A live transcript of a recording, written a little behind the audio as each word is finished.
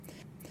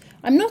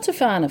I'm not a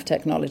fan of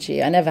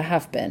technology, I never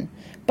have been,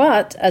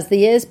 but as the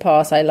years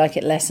pass I like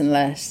it less and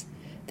less.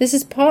 This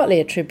is partly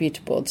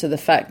attributable to the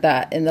fact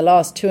that in the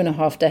last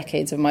 2.5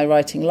 decades of my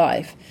writing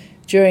life,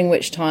 during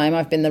which time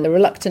I've been the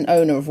reluctant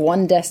owner of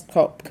 1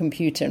 desktop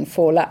computer and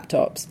 4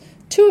 laptops,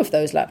 2 of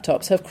those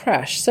laptops have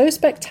crashed so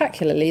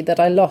spectacularly that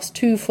I lost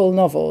 2 full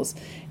novels,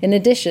 in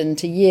addition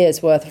to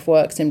years' worth of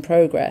works in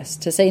progress,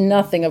 to say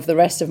nothing of the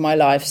rest of my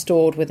life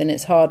stored within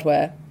its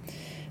hardware.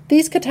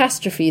 These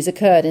catastrophes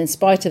occurred in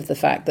spite of the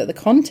fact that the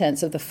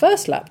contents of the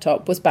first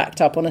laptop was backed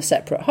up on a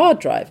separate hard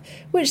drive,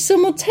 which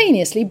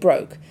simultaneously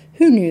broke.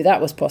 Who knew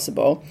that was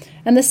possible?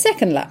 And the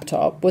second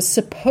laptop was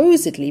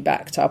supposedly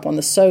backed up on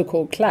the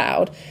so-called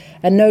cloud,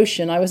 a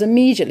notion I was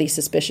immediately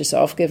suspicious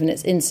of given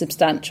its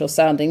insubstantial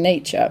sounding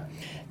nature.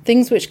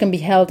 Things which can be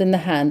held in the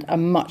hand are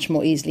much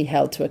more easily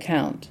held to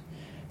account.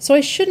 So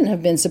I shouldn't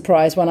have been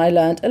surprised when I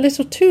learnt a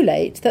little too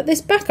late that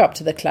this backup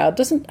to the cloud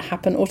doesn't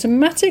happen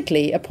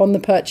automatically upon the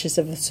purchase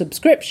of a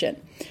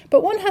subscription,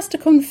 but one has to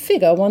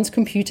configure one's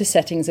computer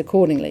settings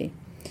accordingly.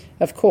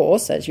 Of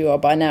course, as you are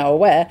by now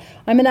aware,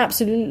 I'm an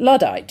absolute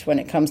Luddite when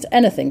it comes to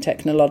anything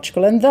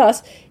technological, and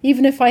thus,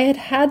 even if I had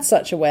had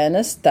such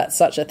awareness that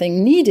such a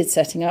thing needed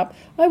setting up,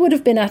 I would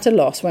have been at a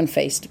loss when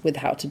faced with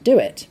how to do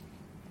it.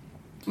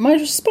 My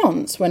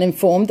response, when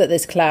informed that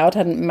this cloud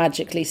hadn't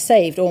magically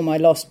saved all my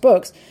lost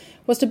books,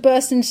 was to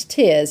burst into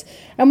tears,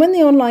 and when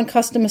the online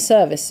customer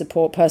service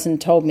support person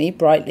told me,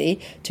 brightly,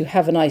 to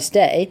have a nice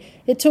day,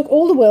 it took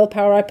all the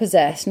willpower I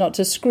possessed not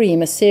to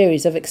scream a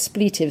series of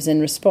expletives in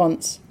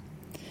response.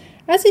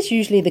 As is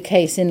usually the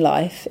case in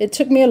life, it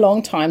took me a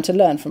long time to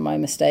learn from my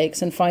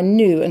mistakes and find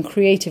new and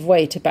creative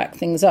ways to back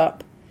things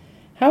up.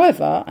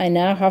 However, I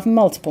now have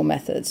multiple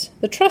methods,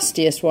 the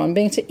trustiest one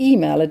being to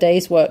email a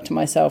day's work to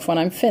myself when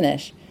I'm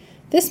finished.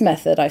 This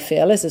method, I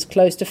feel, is as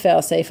close to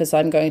fail-safe as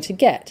I'm going to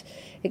get,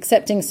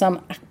 excepting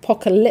some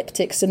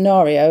apocalyptic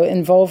scenario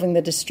involving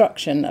the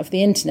destruction of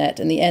the internet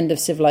and the end of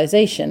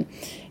civilization,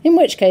 in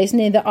which case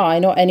neither I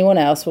nor anyone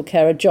else will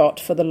care a jot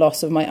for the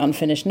loss of my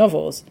unfinished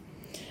novels.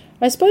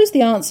 I suppose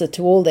the answer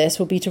to all this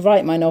will be to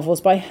write my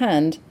novels by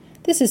hand.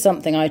 This is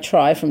something I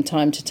try from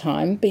time to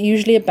time, but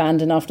usually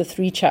abandon after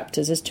 3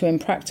 chapters as too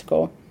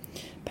impractical.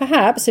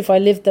 Perhaps if I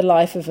lived the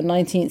life of a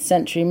 19th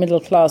century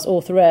middle-class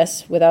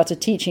authoress without a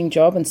teaching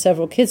job and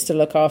several kids to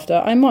look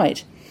after, I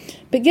might.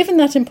 But given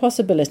that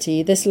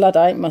impossibility, this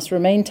Luddite must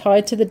remain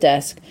tied to the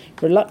desk,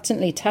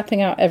 reluctantly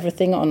tapping out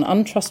everything on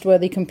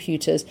untrustworthy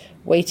computers,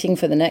 waiting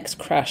for the next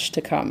crash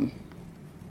to come.